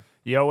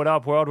Yo, what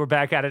up, world? We're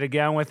back at it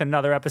again with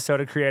another episode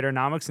of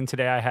Creatornomics, and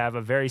today I have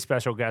a very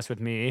special guest with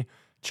me,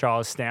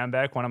 Charles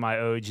Stanbeck, one of my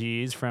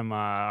OGs from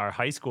our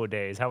high school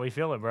days. How we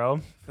feeling,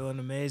 bro? Feeling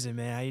amazing,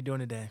 man. How you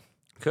doing today?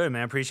 Good,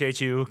 man. Appreciate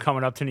you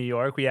coming up to New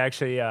York. We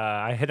actually,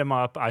 I hit him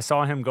up. I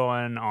saw him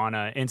going on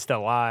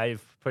Insta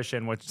Live,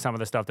 pushing with some of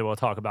the stuff that we'll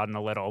talk about in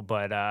a little,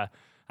 but I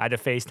had to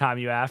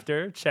FaceTime you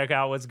after, check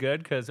out what's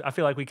good, because I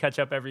feel like we catch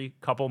up every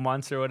couple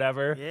months or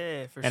whatever.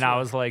 Yeah, for sure. And I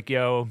was like,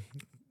 yo,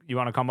 you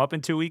want to come up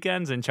in 2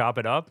 weekends and chop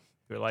it up?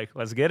 You're like,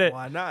 let's get it.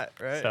 Why not,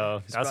 right?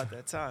 So it's about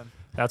that time.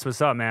 That's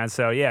what's up, man.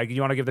 So, yeah, you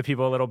want to give the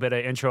people a little bit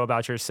of intro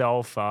about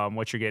yourself,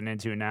 what you're getting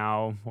into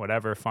now,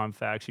 whatever fun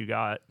facts you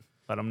got.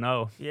 Let them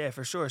know. Yeah,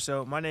 for sure.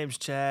 So my name's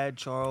Chad,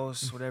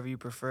 Charles, whatever you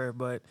prefer.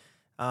 But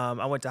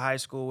I went to high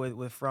school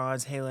with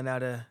Franz, hailing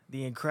out of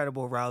the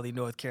incredible Raleigh,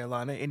 North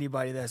Carolina.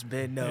 Anybody that's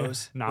been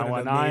knows what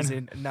an 919.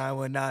 amazing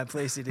 919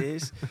 place it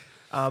is.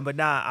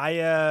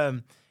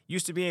 I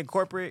used to be in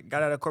corporate,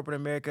 got out of corporate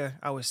America.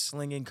 I was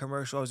slinging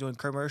commercial. I was doing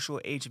commercial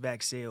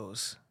HVAC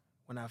sales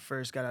when I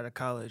first got out of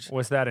college.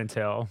 What's that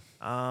entail?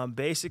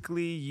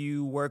 Basically,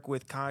 you work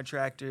with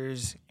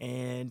contractors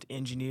and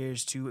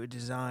engineers to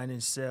design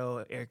and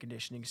sell air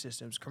conditioning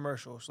systems,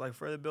 commercials, like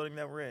for the building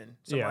that we're in.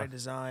 Somebody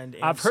designed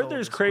and I've heard sold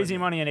there's this crazy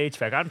equipment. money in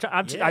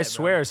HVAC. Yeah, I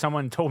swear bro.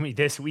 someone told me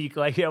this week,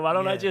 like, yeah, why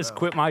don't I Yeah, just bro.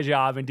 quit my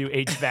job and do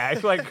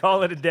HVAC? Like,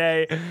 call it a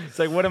day. It's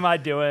like, what am I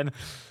doing?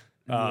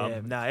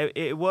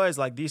 It was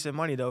like decent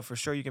money though. For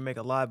sure, you can make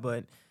a lot,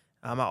 but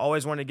I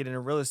always wanted to get into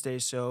real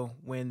estate. So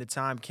when the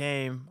time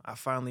came, I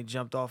finally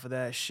jumped off of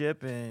that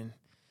ship and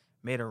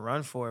made a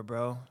run for it,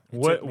 bro.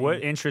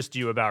 What interests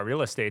you about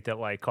real estate that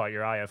like caught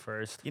your eye at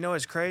first? You know,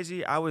 it's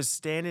crazy. I was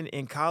standing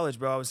in college,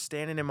 bro. I was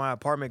standing in my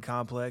apartment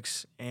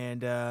complex,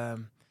 and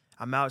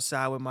I'm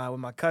outside with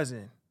my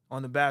cousin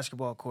on the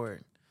basketball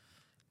court,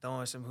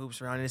 throwing some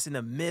hoops around. And it's in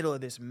the middle of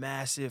this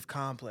massive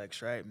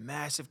complex, right?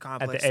 Massive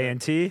complex. At the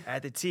A&T?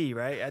 At the T,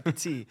 right? At the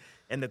T.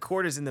 And the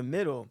court is in the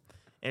middle.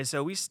 And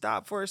so we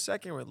stopped for a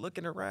second. We're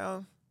looking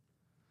around.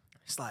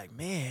 It's like,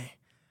 man,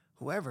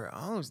 whoever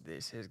owns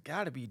this has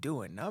got to be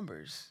doing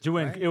numbers.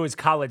 Right? It was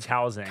college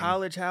housing.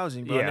 College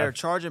housing, bro. Yeah. And they were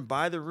charging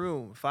by the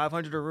room,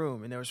 $500 a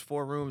room, and there was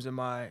 4 rooms in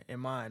mine,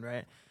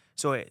 right?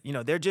 So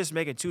they're just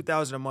making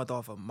 $2,000 a month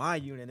off of my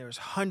unit. There was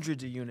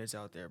hundreds of units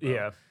out there, bro.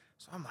 Yeah.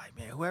 So I'm like,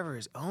 man,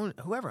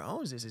 whoever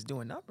owns this is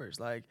doing numbers.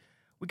 Like,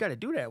 we got to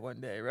do that one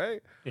day,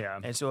 right? Yeah.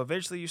 And so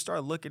eventually you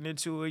start looking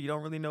into it. You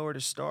don't really know where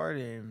to start,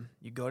 and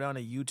you go down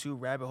a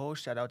YouTube rabbit hole.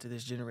 Shout out to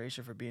this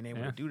generation for being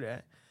able to do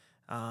that.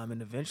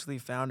 And eventually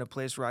found a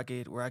place where I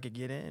could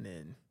get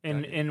in.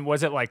 And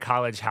was it like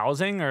college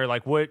housing, or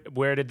like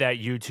where did that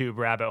YouTube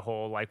rabbit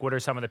hole, like what are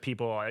some of the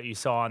people you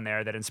saw on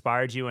there that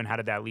inspired you, and how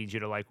did that lead you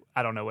to, like,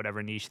 I don't know,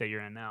 whatever niche that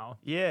you're in now?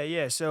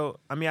 Yeah. So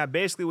I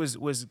basically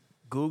was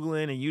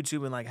Googling and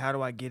YouTubing, like, how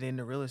do I get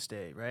into real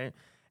estate, right?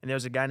 And there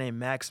was a guy named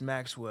Max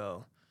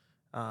Maxwell,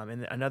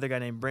 and another guy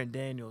named Brent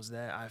Daniels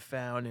that I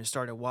found and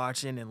started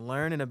watching and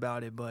learning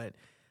about it, but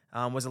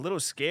was a little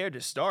scared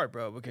to start,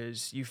 bro,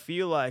 because you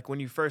feel like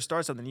when you first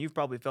start something, you've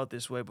probably felt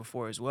this way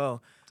before as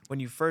well. When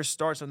you first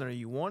start something or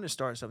you want to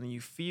start something, you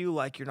feel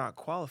like you're not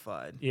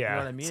qualified. Yeah, you know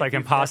what I mean? it's like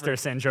imposter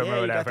syndrome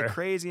or whatever. You got the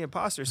crazy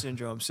imposter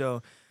syndrome.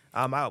 So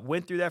I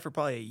went through that for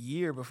probably a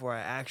year before I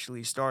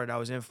actually started. I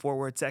was in Fort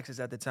Worth, Texas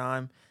at the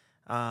time.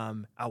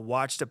 I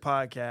watched a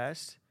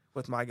podcast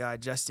with my guy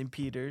Justin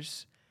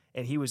Peters,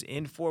 and he was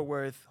in Fort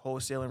Worth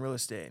wholesaling real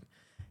estate.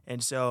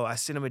 And so I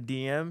sent him a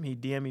DM. He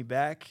DM'd me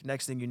back.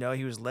 Next thing you know,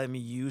 he was letting me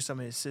use some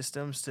of his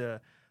systems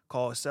to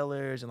call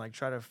sellers and like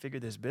try to figure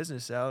this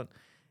business out.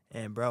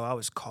 And bro, I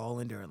was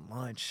calling during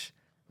lunch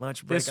break.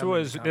 This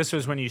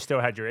was when you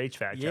still had your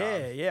HVAC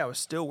job. Yeah, I was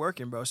still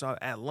working, bro. So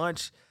at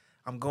lunch,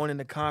 I'm going in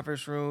the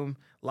conference room,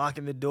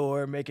 locking the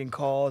door, making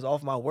calls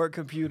off my work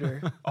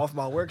computer, off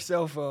my work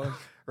cell phone,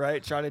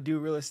 right? Trying to do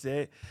real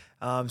estate.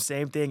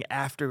 Same thing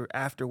after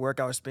work.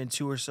 I would spend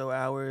 2 or so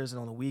hours,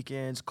 and on the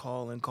weekends,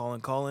 calling.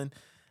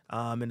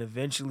 And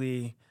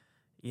eventually,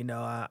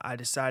 I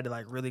decided to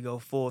like really go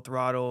full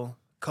throttle.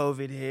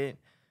 COVID hit.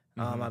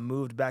 I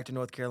moved back to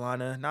North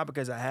Carolina, not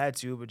because I had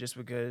to, but just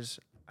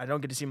because I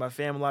don't get to see my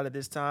family a lot at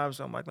this time.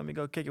 So I'm like, let me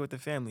go kick it with the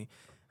family.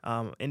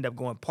 End up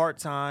going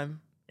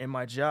part-time in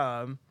my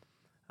job,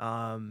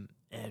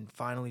 and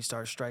finally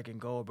start striking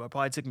gold. But it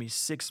probably took me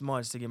 6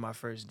 months to get my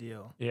first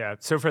deal. Yeah.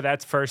 So for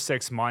that first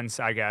 6 months,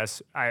 I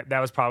guess, that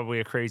was probably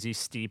a crazy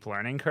steep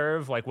learning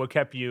curve. Like, what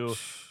kept you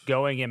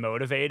going and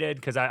motivated?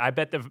 Because I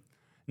bet the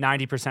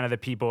 90% of the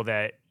people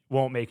that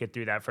won't make it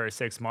through that first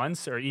 6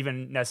 months, or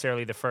even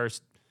necessarily the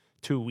first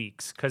 2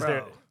 weeks, because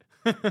they're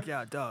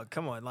yeah, dog,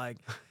 come on. Like,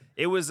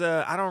 it was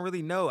I don't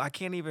really know. I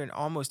can't even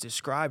almost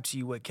describe to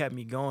you what kept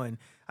me going.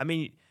 I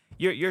mean,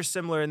 you're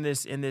similar in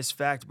this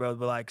fact, bro.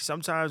 But like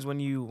sometimes when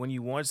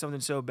you want something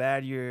so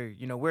bad, we're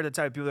the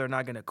type of people that are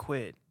not gonna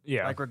quit.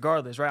 Yeah. Like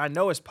regardless, right? I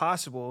know it's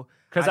possible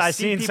because I I've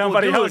see seen people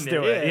somebody doing else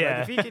do it. Yeah.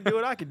 Like if he can do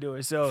it, I can do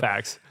it. So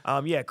facts.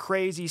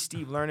 Crazy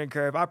steep learning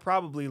curve. I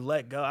probably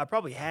let go. I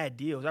probably had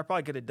deals. I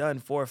probably could have done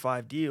 4 or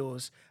 5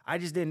 deals. I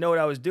just didn't know what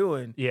I was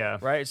doing. Yeah.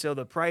 Right. So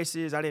the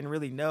prices, I didn't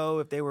really know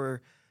if they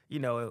were,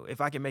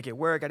 if I can make it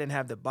work. I didn't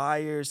have the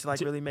buyers to like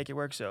really make it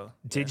work. So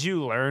Did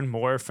you learn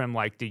more from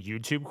like the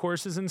YouTube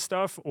courses and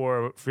stuff,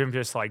 or from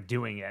just like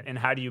doing it? And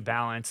how do you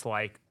balance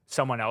like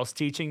someone else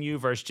teaching you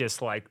versus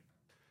just like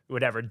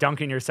whatever,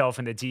 dunking yourself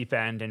in the deep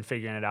end and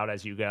figuring it out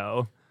as you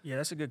go? Yeah,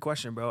 that's a good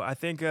question, bro. I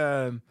think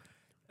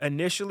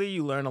initially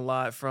you learn a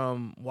lot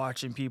from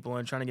watching people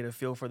and trying to get a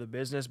feel for the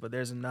business, but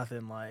there's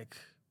nothing like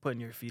putting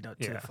your feet up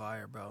to the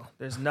fire, bro.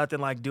 There's nothing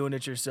like doing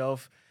it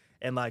yourself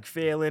and like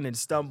failing and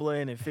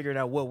stumbling and figuring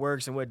out what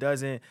works and what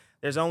doesn't.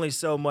 There's only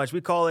so much. We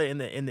call it in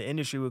the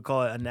industry, we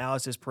call it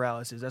analysis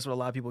paralysis. That's what a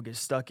lot of people get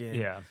stuck in.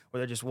 Yeah.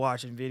 Where they're just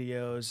watching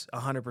videos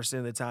 100%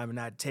 of the time and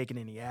not taking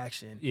any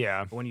action.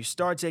 Yeah. But when you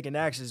start taking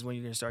action is when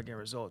you're gonna start getting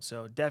results.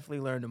 So definitely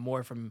learned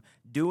more from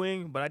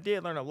doing, but I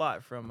did learn a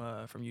lot from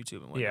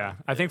YouTube and whatnot. Yeah.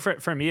 I think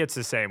for me it's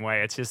the same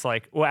way. It's just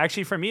like, well,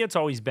 actually for me it's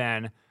always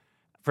been,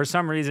 for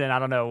some reason, I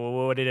don't know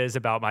what it is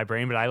about my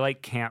brain, but I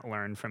like can't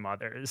learn from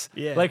others.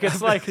 Yeah. Like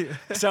it's like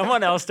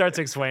someone else starts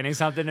explaining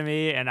something to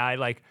me and I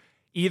like,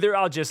 either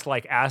I'll just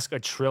like ask a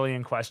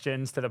trillion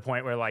questions to the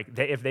point where like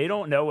if they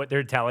don't know what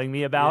they're telling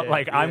me about,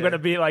 I'm going to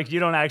be like, you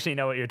don't actually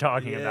know what you're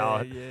talking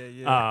about.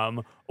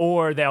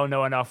 Or they'll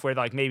know enough where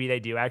like maybe they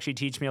do actually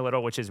teach me a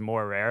little, which is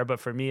more rare. But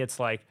for me, it's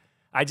like,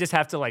 I just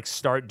have to like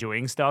start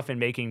doing stuff and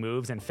making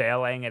moves and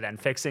failing and then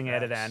fixing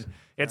it. And then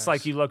it's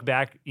like you look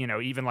back,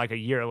 even like a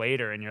year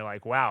later and you're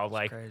like, wow,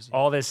 like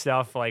all this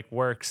stuff like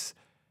works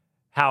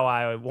how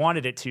I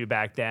wanted it to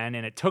back then.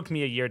 And it took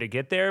me a year to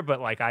get there,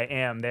 but like I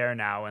am there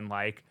now. And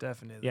like,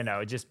 definitely,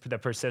 just the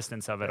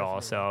persistence of it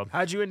all. So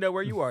how'd you end up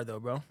where you are though,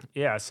 bro?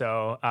 Yeah.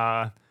 So,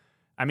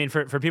 I mean,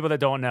 for people that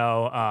don't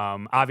know,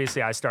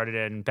 obviously I started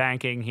in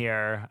banking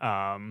here,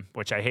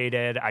 which I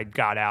hated. I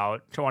got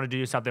out to want to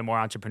do something more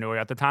entrepreneurial.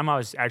 At the time, I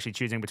was actually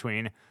choosing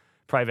between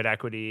private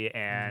equity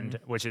and,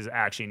 which is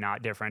actually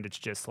not different. It's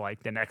just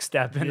like the next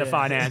step in the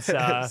finance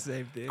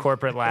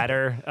corporate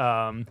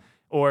ladder,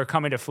 or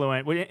coming to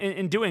Fluent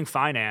in doing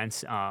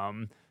finance.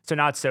 So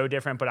not so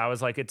different, but I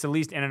was like, it's at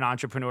least in an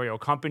entrepreneurial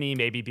company,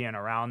 maybe being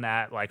around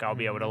that, like I'll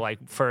be able to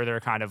like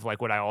further kind of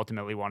like what I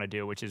ultimately want to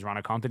do, which is run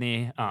a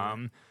company.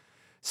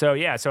 So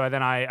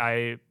then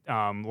I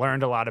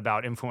learned a lot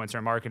about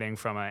influencer marketing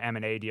from an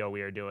M&A deal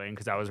we were doing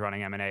because I was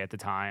running M&A at the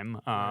time,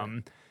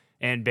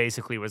 and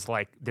basically was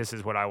like, this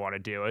is what I want to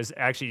do. It was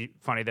actually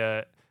funny,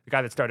 the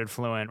guy that started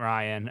Fluent,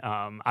 Ryan,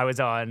 I was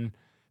on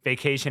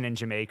vacation in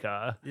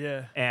Jamaica,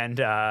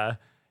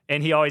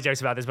 and he always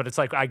jokes about this, but it's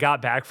like I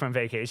got back from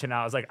vacation, and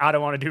I was like, I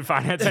don't want to do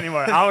finance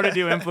anymore. I want to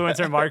do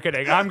influencer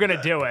marketing. I'm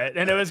gonna do it.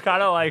 And it was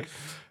kind of like,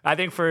 I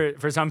think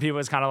for some people,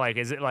 it's kind of like,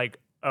 is it like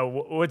a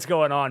what's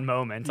going on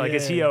moment? Like,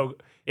 is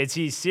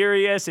he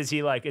serious? Is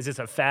he like, is this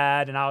a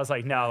fad? And I was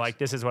like, no, like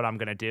this is what I'm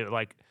gonna do.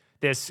 Like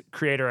this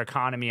creator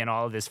economy and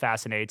all of this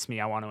fascinates me.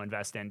 I want to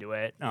invest into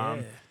it.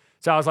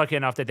 So I was lucky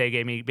enough that they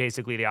gave me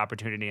basically the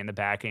opportunity and the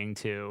backing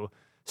to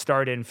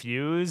start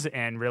Infuse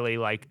and really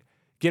like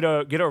get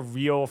a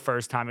real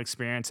first time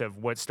experience of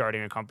what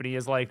starting a company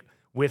is like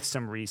with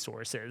some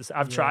resources.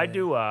 I've tried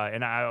to,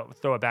 and I'll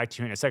throw it back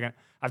to you in a second.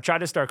 I've tried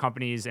to start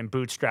companies and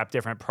bootstrap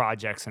different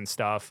projects and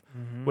stuff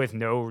with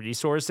no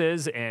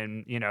resources,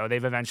 and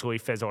they've eventually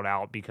fizzled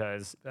out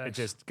because it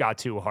just got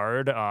too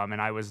hard. And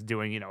I was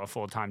doing a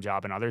full-time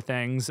job and other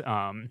things.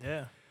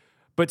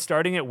 But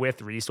starting it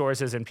with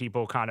resources and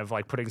people kind of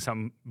like putting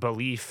some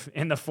belief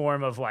in the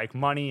form of like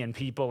money and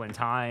people and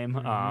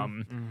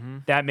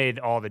time, that made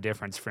all the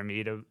difference for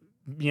me to,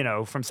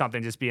 from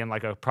something just being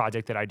like a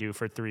project that I do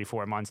for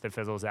 3-4 months that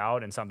fizzles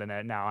out and something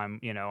that now I'm,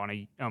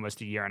 on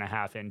almost a year and a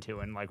half into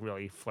and like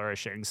really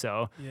flourishing.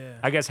 So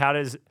I guess how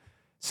does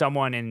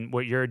someone in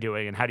what you're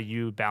doing and how do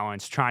you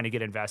balance trying to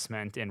get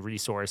investment and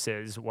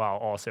resources while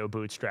also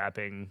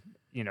bootstrapping,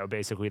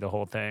 basically the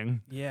whole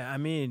thing? Yeah, I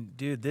mean,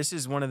 dude, this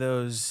is one of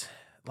those,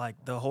 like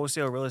the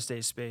wholesale real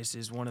estate space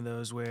is one of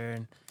those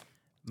where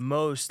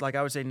most, like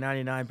I would say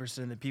 99%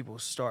 of the people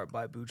start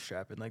by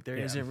bootstrapping. Like there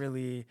isn't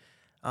really,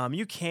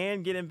 you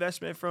can get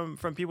investment from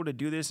people to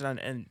do this,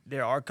 and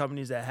there are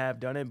companies that have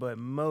done it, but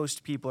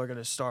most people are going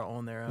to start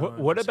on their own.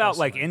 What about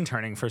like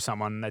interning for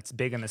someone that's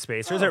big in the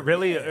space? Or is it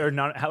really, or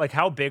not, like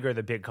how big are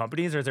the big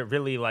companies, or is it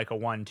really like a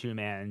 1-2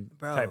 man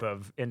type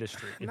of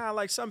industry? Nah,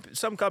 like some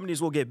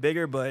companies will get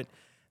bigger, but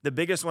the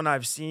biggest one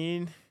I've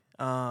seen,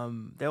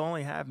 they'll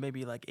only have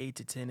maybe like 8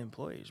 to 10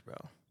 employees, bro.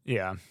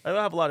 Yeah. They'll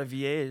have a lot of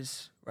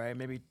VAs, right?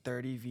 Maybe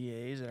 30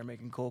 VAs that are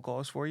making cold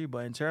calls for you. But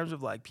in terms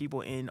of like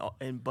people in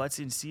butts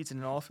in seats in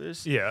an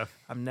office,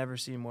 I've never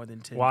seen more than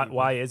 10 people.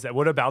 Why is that?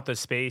 What about the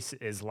space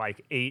is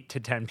like 8 to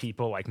 10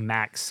 people, like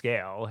max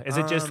scale? Is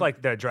it just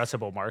like the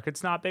addressable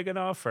market's not big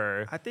enough,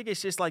 or? I think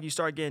it's just like you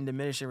start getting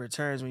diminishing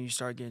returns when you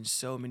start getting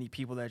so many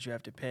people that you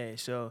have to pay.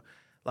 So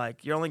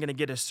like you're only going to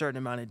get a certain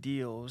amount of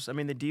deals. I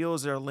mean, the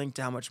deals are linked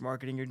to how much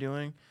marketing you're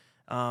doing.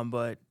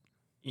 But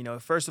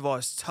first of all,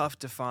 it's tough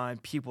to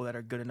find people that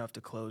are good enough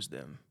to close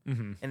them.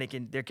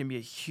 And there can be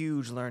a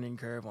huge learning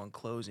curve on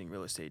closing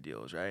real estate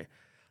deals, right?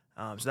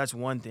 So that's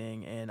one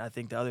thing. And I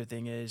think the other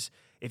thing is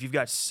if you've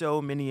got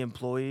so many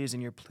employees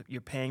and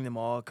you're paying them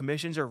all,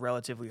 commissions are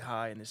relatively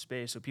high in this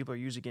space. So people are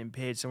usually getting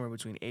paid somewhere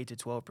between 8 to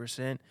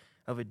 12%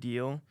 of a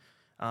deal.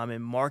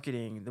 In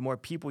marketing, the more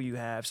people you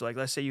have, so like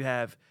let's say you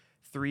have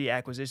 3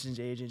 acquisitions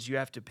agents, you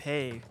have to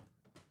pay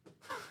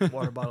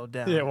water bottle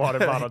down. Yeah, water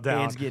bottle down.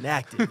 Hands getting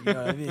active, you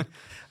know what I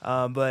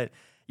mean? But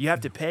you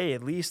have to pay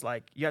at least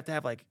you have to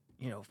have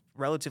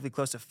relatively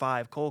close to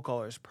 5 cold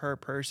callers per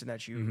person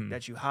that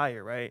you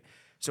hire, right?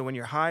 So when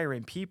you're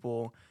hiring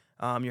people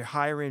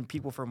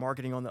for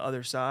marketing on the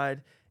other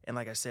side. And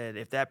like I said,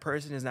 if that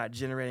person is not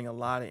generating a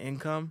lot of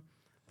income,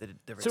 the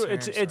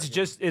returns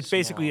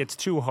it's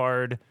too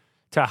hard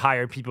to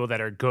hire people that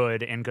are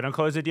good and going to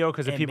close a deal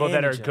because the people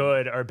that are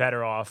good are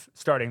better off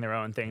starting their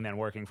own thing than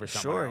working for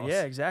someone else. Sure,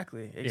 yeah,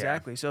 exactly. Yeah.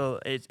 So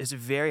it's a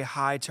very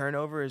high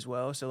turnover as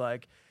well. So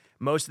like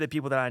most of the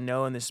people that I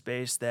know in this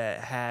space that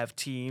have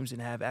teams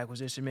and have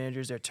acquisition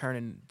managers, they're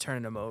turning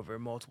them over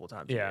multiple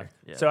times a year.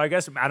 Yeah. So I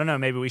guess, I don't know,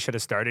 maybe we should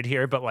have started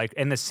here, but like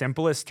in the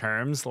simplest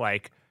terms,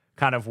 like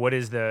kind of what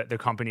is the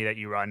company that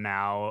you run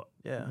now?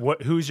 Yeah.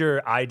 Who's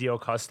your ideal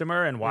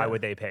customer and why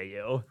would they pay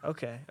you?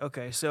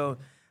 Okay. So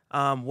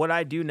what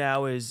I do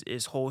now is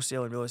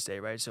wholesaling real estate,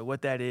 right? So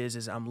what that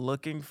is I'm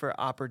looking for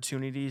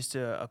opportunities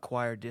to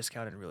acquire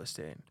discounted real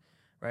estate,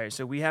 right?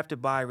 So we have to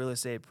buy real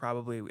estate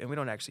probably, and we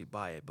don't actually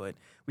buy it, but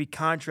we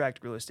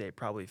contract real estate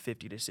probably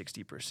 50 to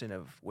 60%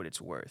 of what it's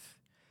worth.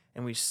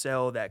 And we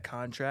sell that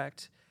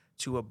contract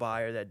to a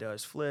buyer that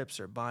does flips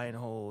or buy and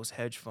holds,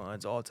 hedge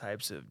funds, all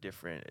types of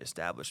different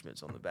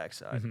establishments on the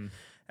backside.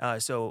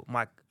 So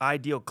my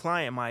ideal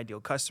client, my ideal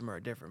customer are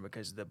different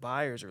because the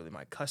buyers are really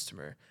my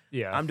customer.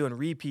 Yeah. I'm doing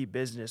repeat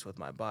business with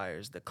my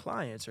buyers. The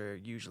clients are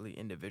usually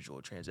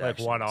individual transactions.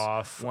 Like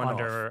one-off.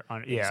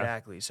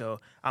 Exactly. So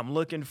I'm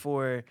looking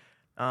for,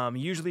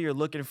 usually you're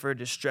looking for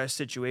distressed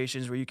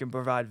situations where you can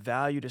provide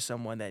value to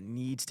someone that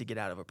needs to get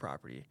out of a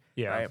property.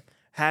 Yeah. Right?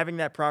 Having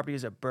that property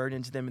is a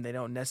burden to them and they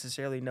don't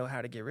necessarily know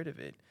how to get rid of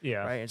it. Yeah.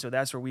 Right. And so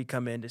that's where we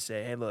come in to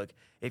say, hey, look,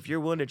 if you're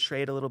willing to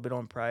trade a little bit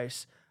on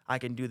price, I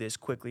can do this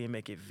quickly and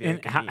make it very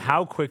convenient.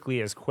 How quickly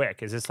is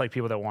quick? Is this like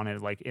people that want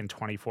it like in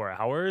 24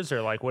 hours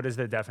or like what is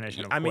the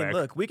definition of quick? I mean,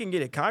 look, we can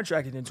get it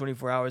contracted in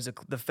 24 hours.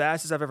 The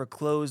fastest I've ever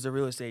closed a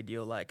real estate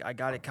deal, like I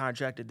got it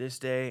contracted this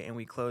day and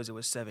we closed it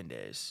with 7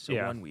 days. So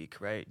 1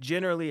 week, right?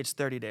 Generally, it's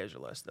 30 days or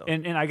less though.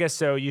 And I guess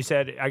so you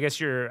said, I guess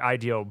your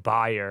ideal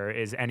buyer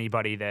is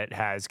anybody that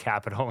has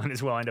capital and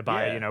is willing to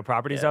buy,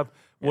 properties up.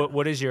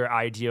 What is your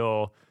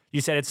ideal? You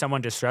said it's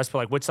someone distressed, but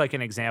like, what's like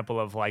an example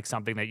of like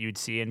something that you'd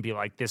see and be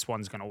like, this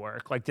one's gonna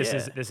work? Like this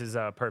is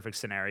a perfect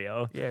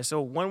scenario. Yeah.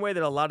 So one way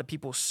that a lot of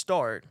people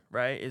start,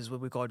 right, is what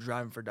we call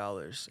driving for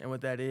dollars, and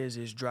what that is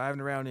driving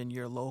around in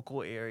your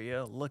local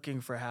area looking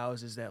for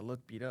houses that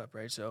look beat up,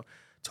 right? So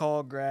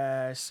tall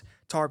grass,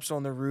 tarps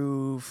on the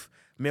roof,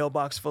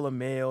 mailbox full of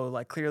mail.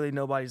 Like clearly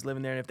nobody's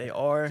living there, and if they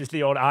are, just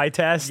the old eye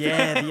test.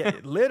 Yeah,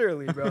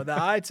 literally, bro, the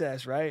eye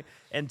test, right?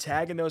 And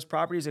tagging those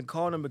properties and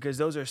calling them because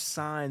those are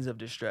signs of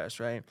distress,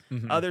 right?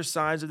 Other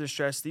signs of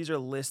distress, these are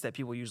lists that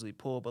people usually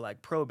pull, but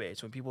like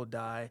probates, when people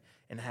die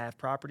and have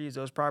properties,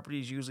 those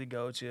properties usually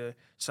go to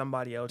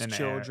somebody else,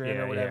 children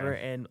or whatever.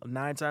 And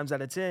 9 times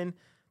out of 10,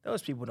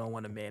 those people don't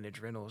want to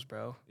manage rentals,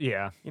 bro.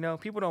 Yeah.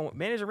 People don't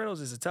manage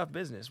rentals is a tough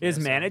business. Is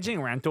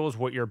managing rentals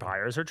what your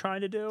buyers are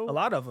trying to do? A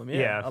lot of them,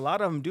 yeah. A lot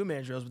of them do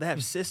manage rentals, but they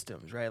have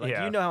systems, right? Like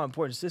you know how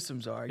important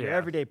systems are. Your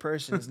everyday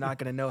person is not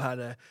going to know how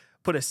to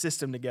put a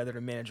system together to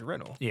manage a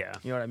rental. Yeah.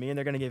 You know what I mean?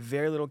 They're going to get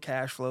very little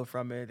cash flow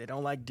from it. They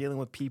don't like dealing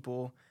with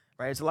people,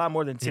 right? It's a lot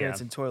more than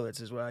tenants and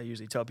toilets is what I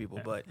usually tell people.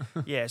 But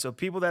so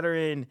people that are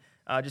in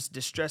just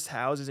distressed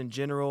houses in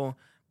general,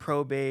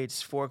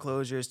 probates,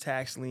 foreclosures,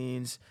 tax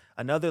liens.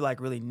 Another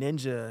like really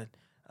ninja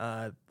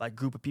like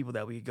group of people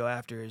that we go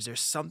after is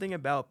there's something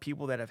about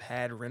people that have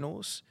had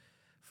rentals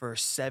for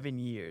 7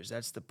 years.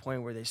 That's the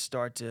point where they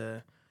start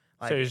to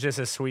so it's just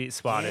a sweet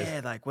spot.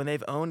 Yeah, like when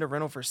they've owned a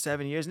rental for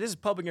 7 years, and this is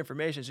public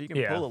information, so you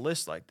can pull a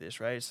list like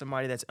this, right?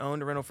 Somebody that's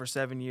owned a rental for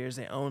 7 years,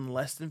 they own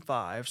less than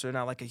 5, so they're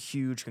not like a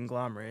huge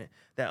conglomerate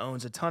that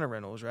owns a ton of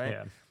rentals, right?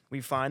 Yeah. We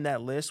find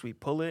that list, we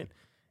pull it,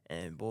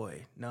 and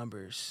boy,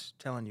 numbers,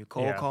 telling you,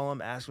 call them,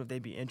 ask them if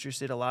they'd be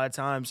interested. A lot of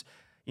times,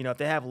 if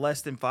they have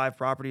less than 5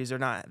 properties, they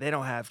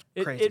don't have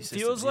crazy It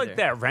feels like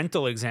that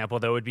rental example,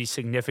 though, would be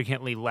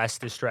significantly less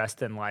distressed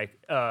than like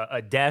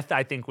a death.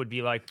 I think would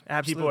be like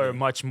people are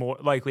much more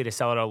likely to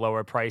sell at a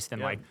lower price than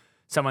like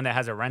someone that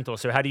has a rental.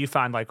 So how do you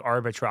find like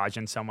arbitrage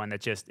in someone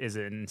that just is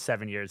in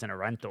 7 years in a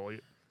rental?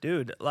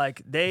 Dude,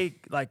 like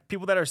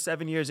people that are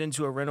 7 years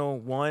into a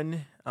rental,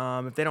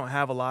 if they don't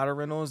have a lot of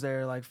rentals,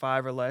 they're like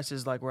 5 or less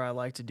is like where I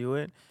like to do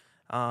it.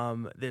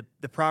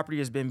 The property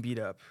has been beat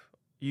up,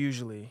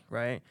 usually,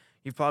 right?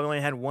 You've probably only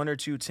had 1 or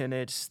 2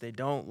 tenants. They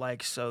don't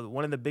so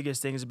one of the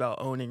biggest things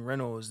about owning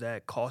rentals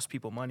that cost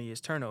people money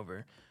is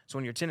turnover. So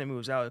when your tenant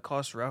moves out, it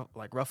costs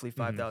roughly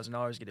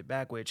 $5,000 to get it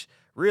back, which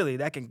really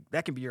that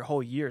can be your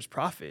whole year's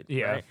profit.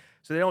 Yeah. Right?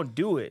 So they don't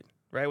do it.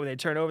 right? When they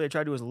turn over, they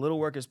try to do as little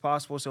work as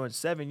possible. So in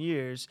 7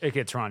 years, It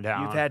gets run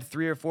down. you've had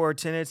 3 or 4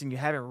 tenants and you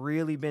haven't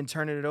really been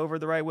turning it over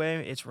the right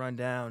way. It's run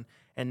down.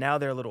 And now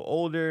they're a little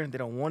older. They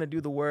don't want to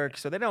do the work.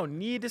 So they don't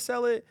need to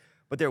sell it,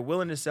 but they're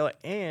willing to sell it.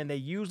 And they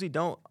usually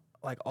don't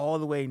like all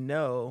the way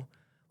know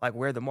like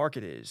where the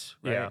market is,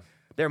 right? Yeah.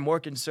 They're more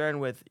concerned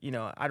with,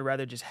 I'd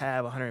rather just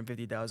have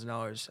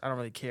 $150,000. I don't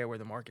really care where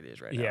the market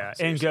is right now. Yeah, and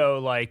Seriously. go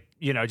like,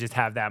 just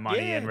have that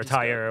money and just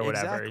retire go- or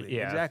whatever. Exactly,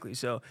 Yeah. exactly.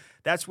 So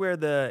that's where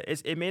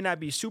it may not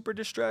be super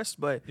distressed,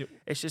 but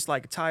it's just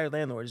like tired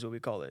landlord is what we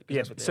call it. 'Cause Yeah.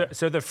 that's what they are.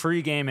 So the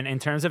free game, and in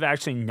terms of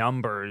actually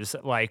numbers,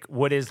 like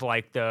what is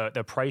like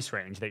the price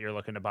range that you're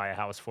looking to buy a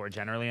house for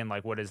generally, and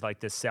like what is like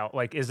the sell?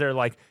 Like, is there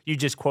like you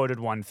just quoted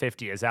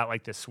 150? Is that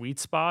like the sweet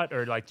spot,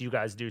 or like do you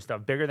guys do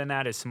stuff bigger than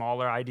that? Is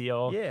smaller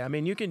ideal? Yeah, I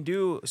mean, you can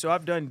do. So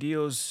I've done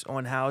deals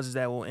on houses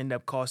that will end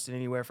up costing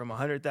anywhere from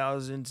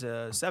 $100,000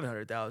 to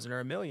 $700,000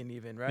 or $1 million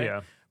even, right?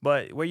 Yeah.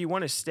 But where you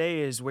want to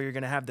stay is where you're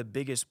going to have the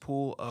biggest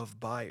pool of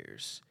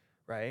buyers,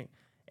 right?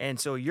 And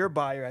so your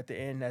buyer at the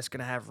end that's going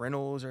to have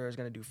rentals or is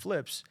going to do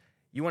flips,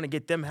 you want to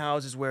get them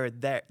houses where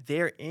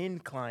their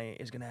end client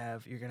is going to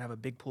have, you're going to have a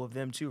big pool of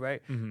them too,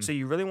 right? Mm-hmm. So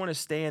you really want to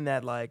stay in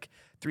that like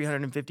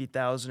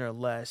 350,000 or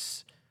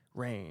less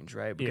range,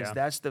 right? Because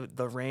that's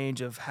the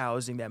range of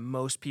housing that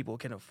most people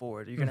can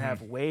afford. You're going to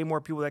have way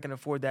more people that can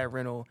afford that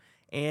rental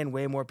and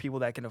way more people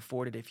that can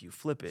afford it if you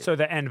flip it. So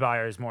the end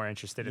buyer is more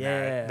interested in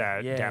that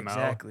demo.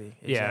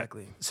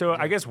 Exactly. So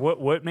I guess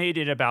what made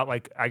it about,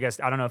 like, I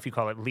guess, I don't know if you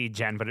call it lead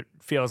gen, but it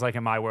feels like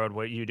in my world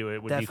what you do,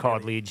 it would be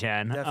called lead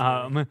gen.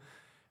 Definitely.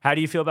 How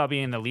do you feel about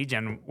being in the lead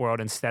gen world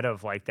instead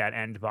of like that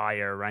end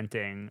buyer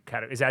renting?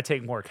 Is that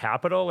take more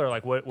capital, or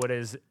like what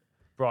is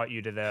brought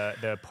you to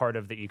the part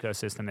of the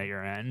ecosystem that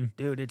you're in?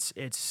 Dude,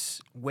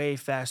 it's way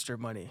faster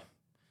money.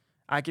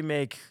 I can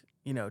make,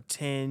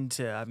 10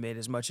 to I've made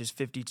as much as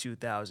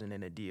 52,000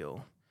 in a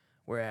deal,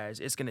 whereas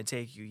it's going to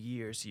take you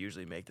years to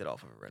usually make that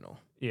off of a rental.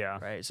 Yeah.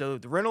 Right. So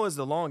the rental is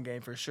the long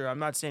game for sure. I'm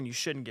not saying you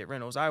shouldn't get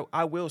rentals.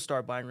 I will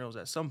start buying rentals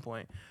at some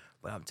point,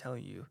 but I'm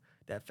telling you,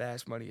 that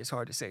fast money is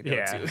hard to say no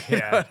to. You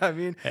know what I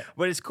mean?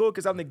 But it's cool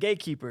because I'm the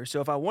gatekeeper. So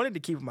if I wanted to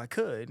keep them, I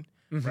could,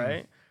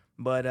 right?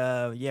 But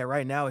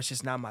right now it's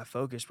just not my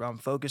focus, bro. I'm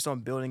focused on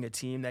building a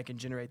team that can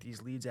generate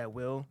these leads at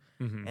will,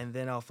 and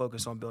then I'll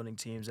focus on building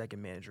teams that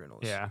can manage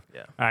rentals. Yeah.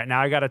 Yeah. All right,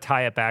 now I got to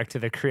tie it back to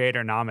the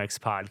Creatornomics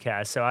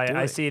podcast. So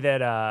I see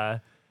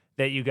that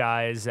that you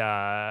guys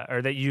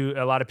or that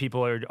a lot of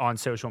people are on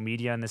social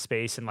media in the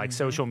space, and like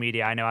social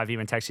media. I know I've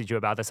even texted you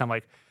about this. I'm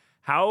like,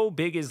 how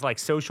big is like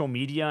social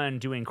media and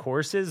doing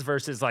courses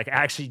versus like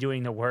actually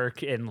doing the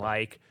work and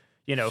like,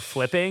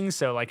 flipping?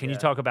 So like, can you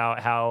talk about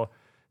how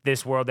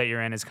this world that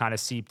you're in is kind of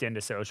seeped into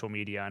social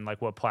media and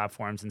like what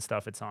platforms and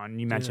stuff it's on?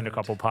 You mentioned a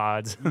couple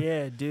pods.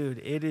 Yeah, dude,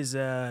 it is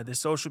the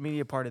social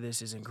media part of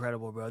this is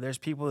incredible, bro. There's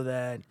people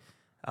that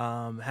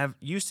have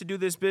used to do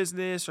this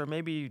business or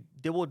maybe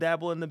dibble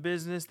dabble in the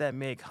business that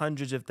make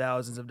hundreds of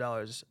thousands of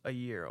dollars a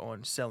year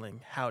on selling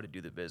how to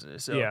do the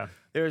business. So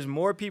there's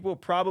more people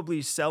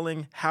probably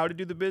selling how to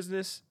do the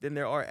business than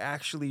there are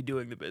actually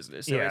doing the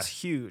business. So it's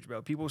huge,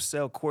 bro. People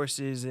sell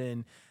courses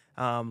and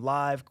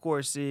live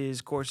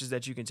courses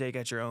that you can take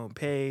at your own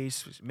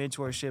pace,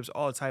 mentorships,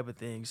 all type of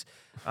things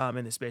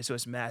in the space. So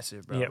it's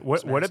massive, bro. Yeah.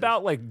 What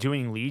about like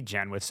doing lead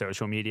gen with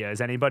social media?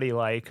 Has anybody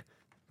like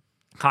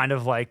kind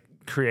of like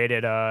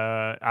created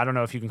I don't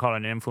know if you can call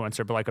it an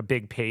influencer, but like a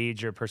big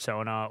page or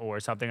persona or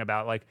something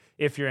about like,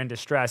 if you're in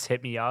distress,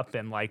 hit me up,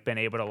 and like been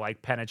able to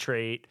like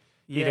penetrate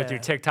either through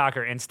TikTok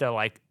or Insta,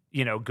 like,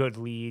 good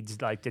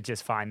leads, like to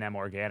just find them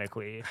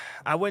organically?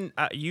 I wouldn't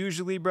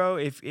usually, bro.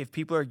 If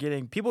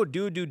people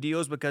do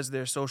deals because of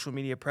their social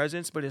media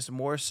presence, but it's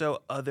more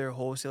so other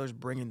wholesalers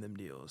bringing them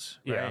deals,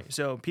 right? Yeah.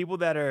 So people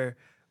that are,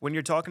 when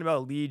you're talking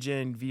about lead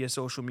gen via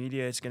social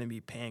media, it's going to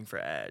be paying for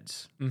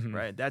ads,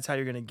 right? That's how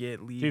you're going to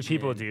get lead gen.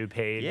 People do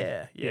paid?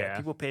 Yeah.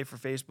 People pay for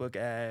Facebook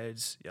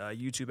ads.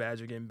 YouTube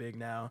ads are getting big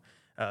now.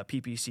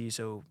 PPC,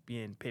 so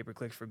being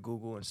pay-per-click for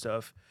Google and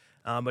stuff.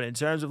 But in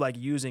terms of like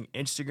using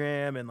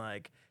Instagram and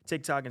like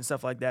TikTok and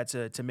stuff like that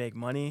to make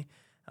money,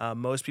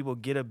 most people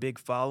get a big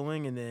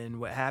following, and then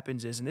what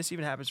happens is, and this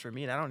even happens for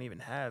me, and I don't even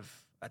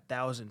have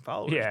 1,000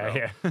 followers,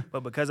 bro.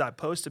 But because I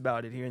post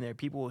about it here and there,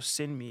 people will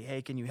send me,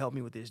 hey, can you help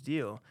me with this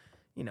deal?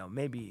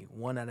 Maybe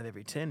 1 out of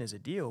every 10 is a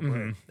deal,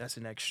 but that's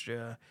an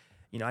extra.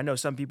 I know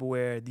some people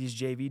where these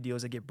JV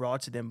deals that get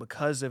brought to them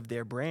because of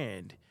their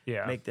brand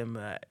make them,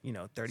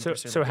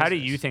 30%. So how do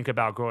you think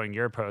about growing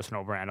your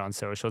personal brand on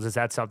socials? Is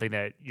that something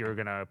that you're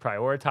going to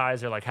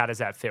prioritize, or like how does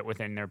that fit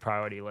within their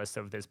priority list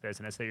of this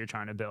business that you're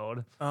trying to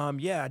build?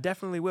 Yeah, I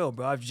definitely will,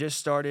 bro. I've just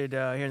started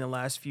here in the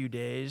last few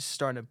days,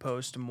 starting to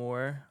post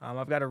more.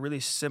 I've got a really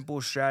simple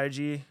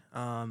strategy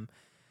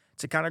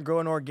to kind of grow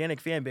an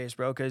organic fan base,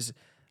 bro, because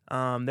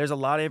there's a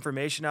lot of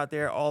information out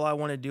there. All I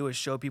want to do is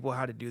show people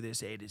how to do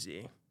this A to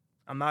Z.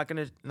 I'm not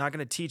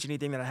gonna teach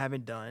anything that I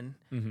haven't done.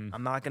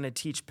 I'm not gonna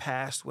teach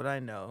past what I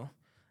know.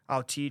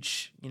 I'll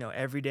teach,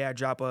 every day I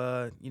drop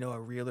a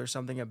reel or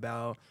something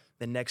about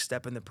the next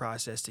step in the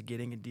process to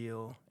getting a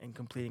deal and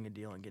completing a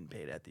deal and getting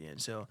paid at the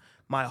end. So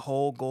my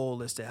whole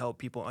goal is to help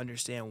people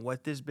understand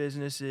what this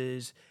business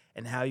is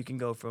and how you can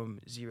go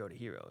from zero to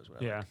hero is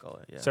what I like to call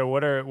it. Yeah. So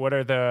what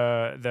are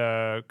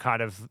the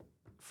kind of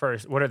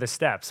first, what are the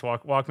steps?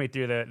 Walk me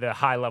through the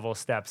high level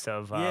steps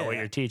of what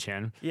you're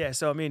teaching. Yeah.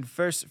 So, I mean,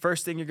 first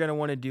thing you're going to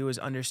want to do is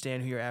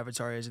understand who your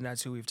avatar is. And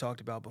that's who we've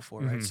talked about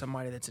before, right?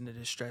 Somebody that's in a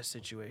distressed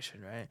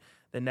situation, right?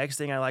 The next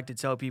thing I like to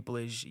tell people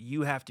is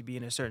you have to be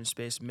in a certain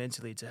space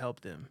mentally to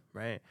help them,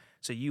 right?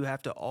 So you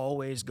have to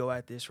always go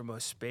at this from a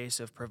space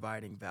of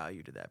providing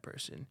value to that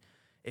person.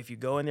 If you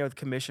go in there with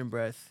commission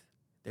breath,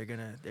 they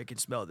can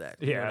smell that.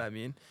 You know what I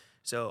mean?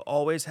 So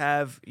always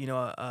have,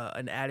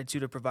 an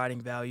attitude of providing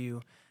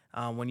value.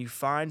 When you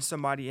find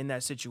somebody in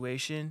that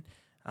situation,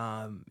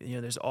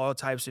 there's all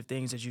types of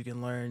things that you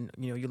can learn.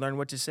 You learn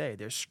what to say.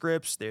 There's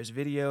scripts, there's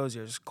videos,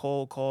 there's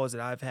cold calls that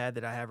I've had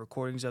that I have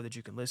recordings of that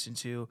you can listen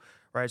to,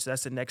 right? So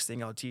that's the next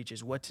thing I'll teach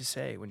is what to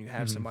say when you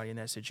have somebody in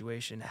that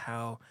situation,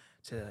 how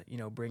to,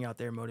 bring out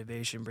their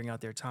motivation, bring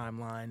out their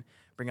timeline,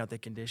 bring out their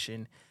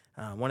condition.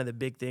 One of the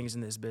big things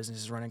in this business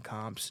is running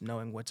comps,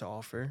 knowing what to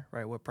offer,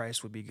 right? What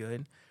price would be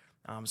good.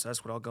 So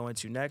that's what I'll go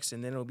into next.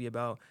 And then it'll be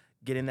about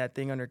getting that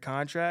thing under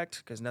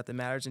contract because nothing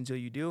matters until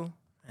you do.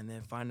 And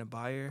then find a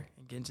buyer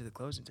and get into the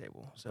closing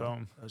table. So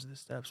Boom. Those are the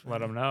steps.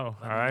 Let them know.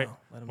 Let All right.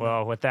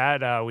 know. With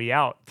that, we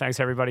out. Thanks,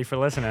 everybody, for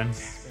listening.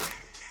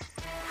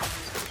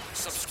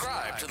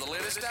 Subscribe to the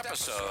latest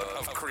episode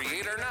of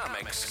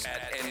Creatornomics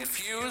at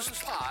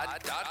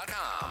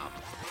infusepod.com.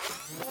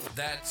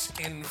 That's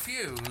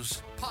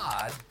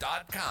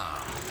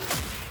infusepod.com.